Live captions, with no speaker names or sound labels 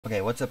Okay,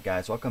 what's up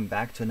guys? Welcome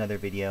back to another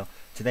video.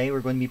 Today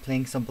we're going to be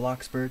playing some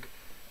Bloxburg,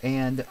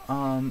 and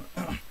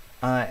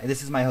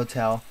this is my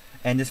hotel,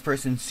 and this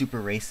person's super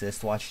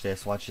racist. Watch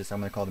this, I'm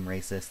gonna call them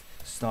racist.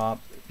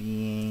 Stop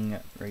being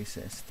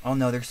racist. Oh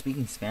no, they're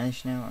speaking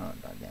Spanish now? Oh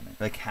god damn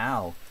it. Like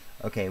how?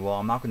 Okay, well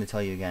I'm not gonna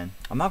tell you again.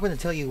 I'm not gonna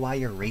tell you why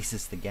you're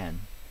racist again.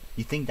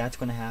 You think that's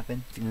gonna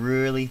happen? You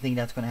really think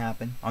that's gonna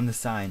happen? On the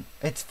sign.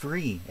 It's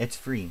free. It's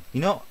free.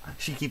 You know,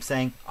 she keeps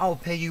saying, I'll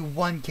pay you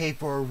 1K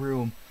for a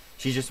room.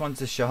 She just wants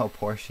to show how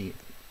poor she,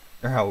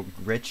 or how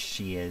rich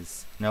she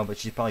is. No, but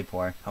she's probably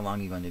poor. How long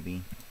are you going to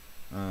be?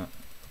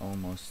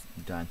 Almost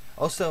done.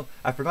 Also,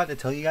 I forgot to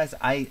tell you guys,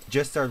 I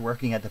just started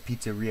working at the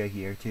pizzeria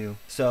here too.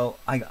 So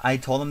I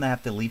told him that I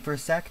have to leave for a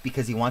sec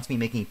because he wants me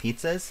making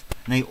pizzas.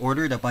 And I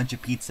ordered a bunch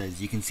of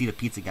pizzas. You can see the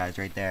pizza guys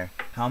right there.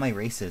 How am I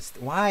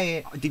racist?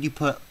 Why did you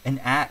put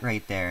an @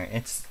 right there?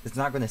 It's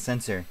not going to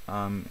censor.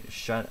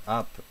 Shut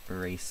up,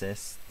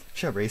 racist.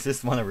 Should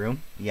racist want a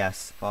room?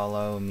 Yes,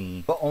 follow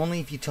me. But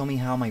only if you tell me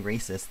how am I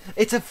racist.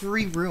 It's a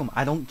free room.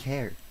 I don't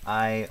care.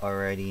 I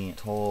already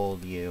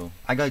told you.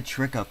 I got a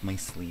trick up my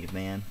sleeve,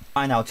 man.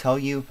 Fine, I'll tell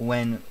you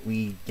when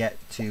we get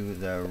to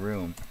the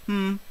room.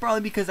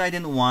 Probably because I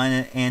didn't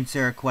want to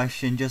answer a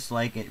question just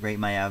like it rate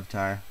my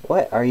avatar.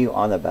 What are you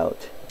on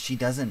about? She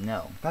doesn't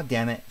know. God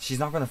damn it. She's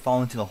not going to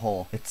fall into the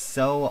hole. It's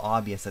so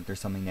obvious that there's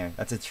something there.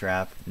 That's a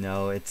trap.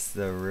 No, it's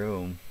the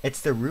room.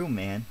 It's the room,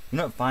 man. You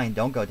know what? Fine,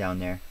 don't go down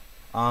there.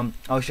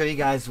 I'll show you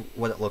guys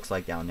what it looks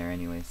like down there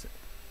anyways.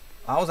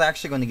 I was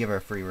actually going to give her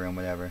a free room,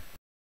 whatever.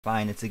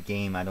 Fine, it's a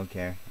game, I don't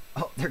care.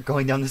 Oh, they're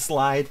going down the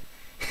slide.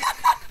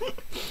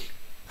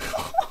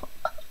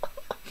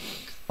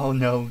 Oh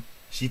no,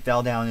 she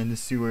fell down in the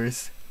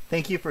sewers.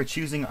 Thank you for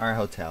choosing our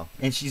hotel.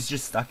 And she's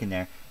just stuck in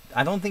there.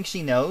 I don't think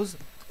she knows.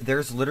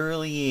 There's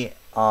literally,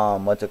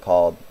 what's it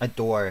called? A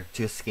door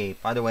to escape.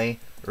 By the way,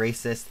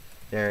 racist.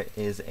 There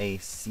is a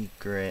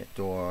secret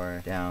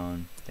door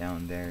down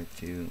there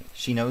too.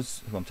 She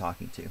knows who I'm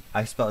talking to.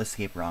 I spelled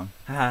escape wrong.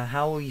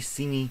 How will you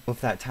see me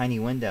with that tiny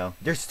window?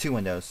 There's 2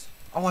 windows.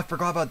 Oh, I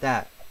forgot about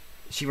that.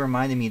 She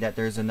reminded me that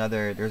there's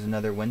another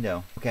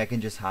window. Okay, I can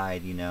just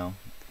hide, you know.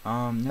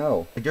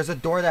 No. Like, there's a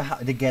door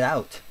to get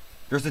out.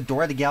 There's a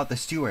door to get out the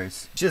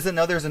sewers. She doesn't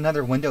know there's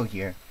another window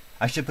here.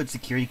 I should put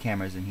security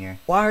cameras in here.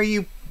 Why are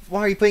you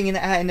putting an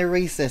 @ in the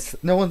racist?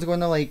 No one's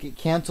gonna like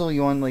cancel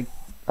you on like,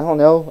 I don't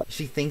know.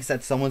 She thinks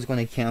that someone's going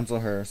to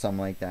cancel her or something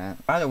like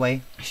that. By the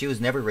way, she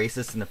was never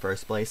racist in the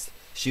first place.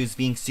 She was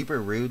being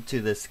super rude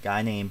to this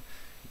guy named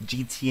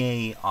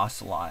GTA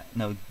Ocelot.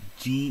 No,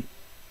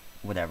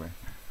 whatever.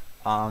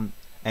 And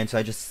so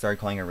I just started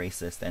calling her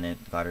racist and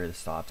it got her to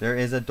stop. There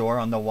is a door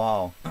on the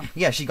wall.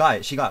 Yeah, she got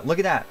it. Look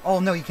at that. Oh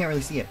no, you can't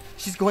really see it.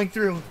 She's going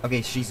through.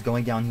 Okay, she's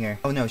going down here.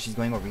 Oh no, she's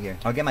going over here.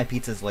 I'll get my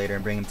pizzas later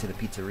and bring them to the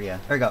pizzeria.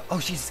 There we go. Oh,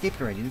 she escaped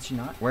already. Did she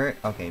not? Where?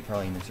 Okay,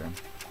 probably in this room.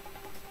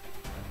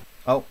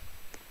 Oh.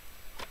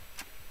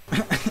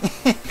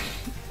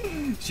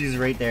 She's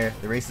right there.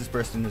 The racist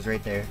person is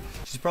right there.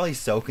 She's probably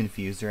so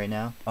confused right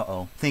now.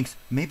 Uh-oh. Thinks,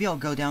 maybe I'll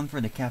go down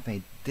for the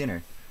cafe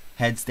dinner.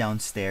 Heads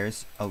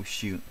downstairs. Oh,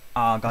 shoot.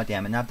 Aw,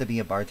 goddammit. Now I have to be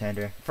a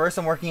bartender. First,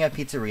 I'm working at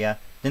pizzeria.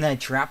 Then I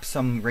trapped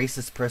some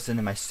racist person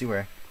in my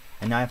sewer.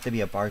 And now I have to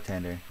be a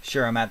bartender.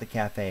 Sure, I'm at the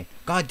cafe.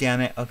 God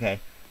damn it. Okay.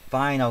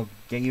 Fine, I'll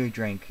get you a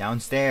drink.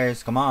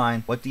 Downstairs. Come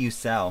on. What do you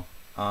sell?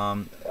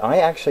 I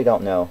actually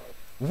don't know.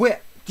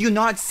 What? Do you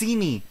not see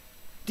me?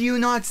 Do you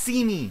not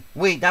see me?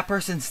 Wait, that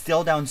person's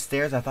still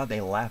downstairs? I thought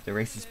they left. The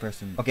racist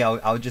person. Okay,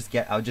 I'll just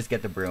get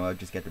the brew.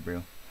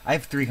 I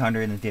have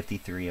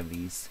 353 of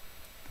these.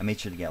 I made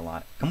sure to get a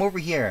lot. Come over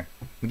here.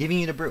 I'm giving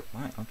you the brew.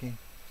 What? Okay.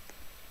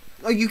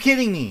 Are you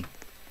kidding me?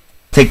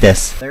 Take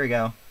this. There we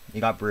go.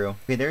 You got brew.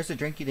 Okay, there's the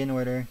drink you didn't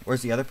order.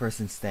 Where's the other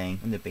person staying?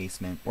 In the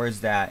basement.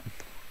 Where's that?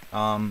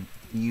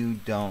 You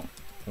don't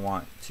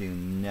want to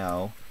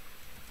know.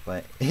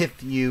 But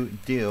if you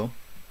do,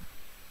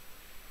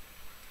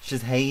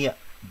 just, hey,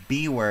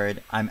 B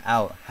word, I'm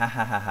out. Ha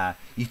ha ha ha.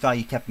 You thought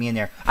you kept me in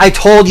there. I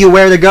told you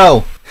where to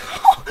go.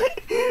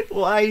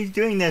 Why are you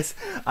doing this?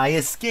 I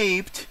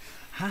escaped.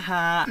 Ha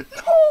ha.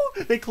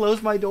 No, they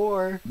closed my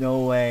door.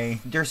 No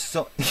way. They're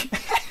so...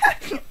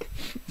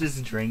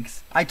 Just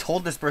drinks. I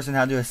told this person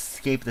how to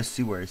escape the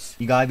sewers.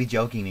 You gotta be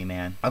joking me,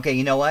 man. Okay,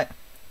 you know what?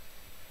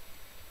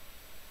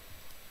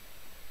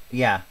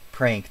 Yeah,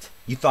 pranked.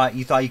 You thought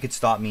you could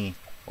stop me.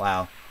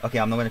 Wow. Okay,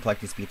 I'm not going to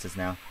collect these pizzas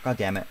now. God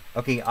damn it.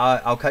 Okay,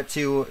 I'll cut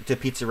to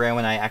pizzeria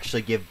when I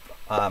actually give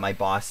my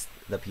boss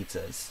the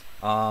pizzas.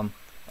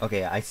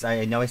 Okay,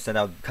 I know I said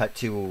I'll cut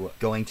to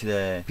going to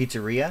the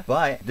pizzeria,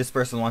 but this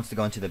person wants to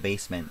go into the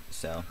basement,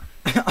 so...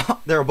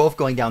 They're both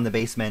going down the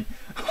basement.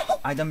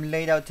 Item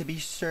laid out to be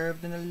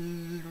served, and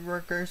the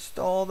worker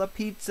stole the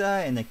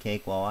pizza and the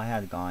cake while I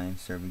had gone and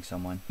serving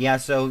someone. Yeah,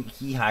 so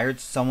he hired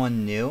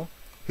someone new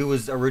who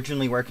was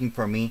originally working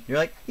for me. You're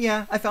like,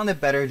 yeah, I found a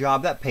better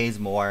job that pays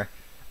more.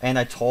 And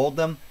I told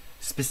them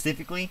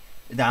specifically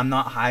that I'm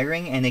not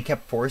hiring, and they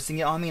kept forcing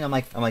it on me. And I'm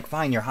like,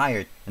 fine, you're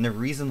hired. And the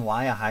reason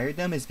why I hired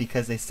them is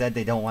because they said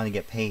they don't want to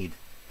get paid.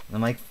 And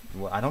I'm like,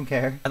 well, I don't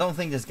care. I don't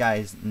think this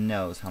guy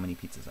knows how many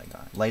pizzas I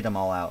got. Laid them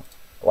all out.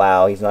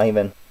 Wow, he's not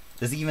even...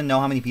 Does he even know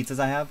how many pizzas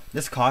I have?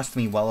 This cost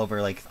me well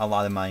over, like, a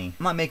lot of money.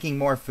 I'm not making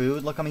more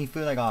food. Look how many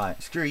food I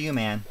got. Screw you,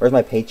 man. Where's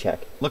my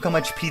paycheck? Look how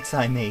much pizza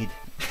I made.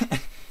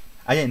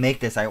 I didn't make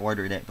this. I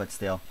ordered it, but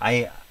still.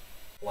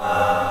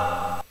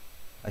 Wow.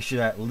 I should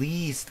at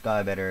least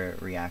got a better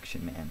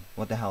reaction, man.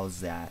 What the hell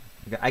is that?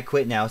 I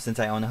quit now since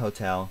I own a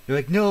hotel. You're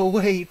like, no,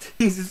 wait.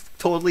 He's just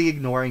totally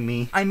ignoring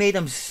me. I made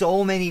him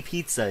so many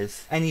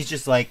pizzas. And he's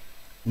just like,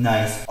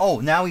 nice. Oh,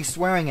 now he's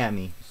swearing at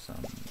me.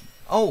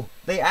 Oh,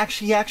 he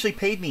actually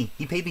paid me.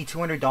 He paid me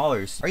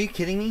 $200. Are you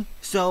kidding me?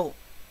 So,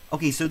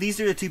 okay, so these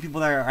are the two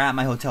people that are at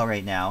my hotel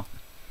right now.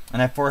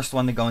 And I forced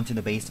one to go into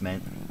the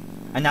basement.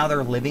 And now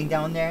they're living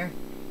down there.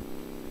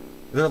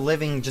 They're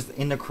living just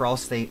in the crawl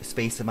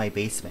space of my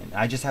basement.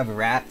 I just have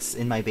rats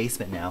in my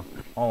basement now.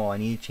 Oh, I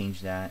need to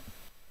change that.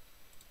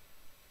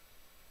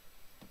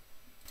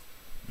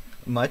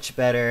 Much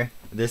better.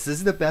 This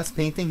is the best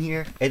painting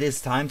here. It is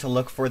time to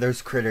look for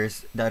those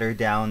critters that are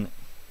down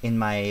in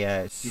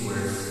my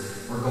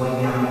sewers. We're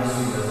going down the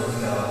sewers.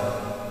 Let's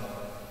go.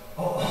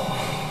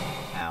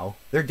 Oh. Ow.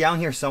 They're down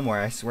here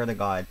somewhere, I swear to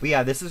God. But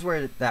yeah, this is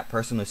where that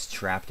person was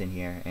trapped in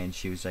here, and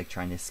she was like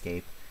trying to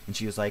escape. And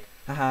she was like,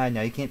 haha,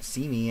 now you can't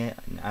see me.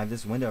 I have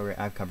this window,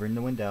 I've covered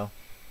the window.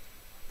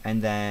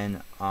 And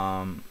then,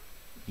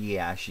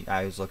 yeah,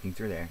 I was looking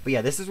through there. But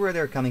yeah, this is where they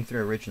were coming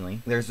through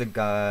originally. There's a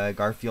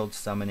Garfield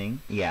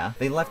summoning. Yeah,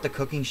 they left the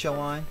cooking show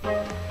on.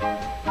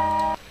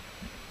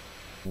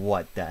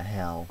 What the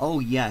hell? Oh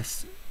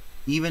yes,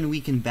 even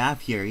we can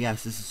bath here.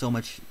 Yes, this is so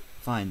much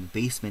fun.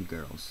 Basement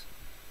girls.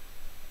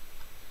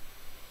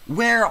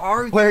 Where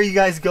are you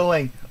guys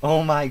going?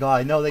 Oh my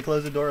God, no, they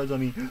closed the doors on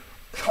me.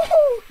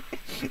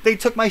 They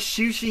took my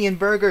sushi and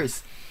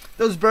burgers.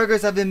 Those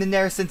burgers haven't been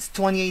there since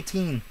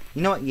 2018.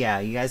 You know what? Yeah,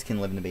 you guys can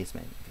live in the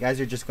basement. You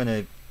guys are just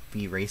gonna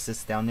be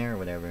racist down there or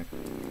whatever.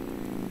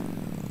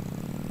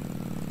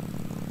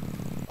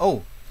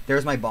 Oh,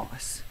 there's my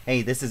boss.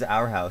 Hey, this is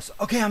our house.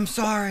 Okay, I'm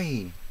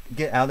sorry.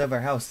 Get out of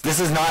our house. This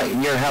is not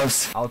your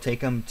house. I'll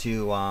take him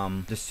to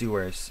the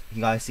sewers. You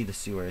gotta see the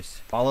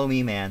sewers. Follow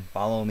me, man.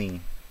 Follow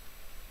me.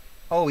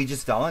 Oh, he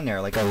just fell in there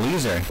like a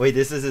loser. Wait,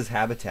 this is his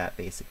habitat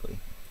basically.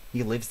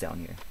 He lives down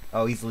here.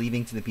 Oh, he's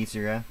leaving to the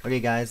pizzeria. Okay,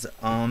 guys.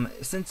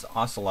 Since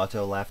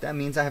Oceloto left, that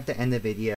means I have to end the video.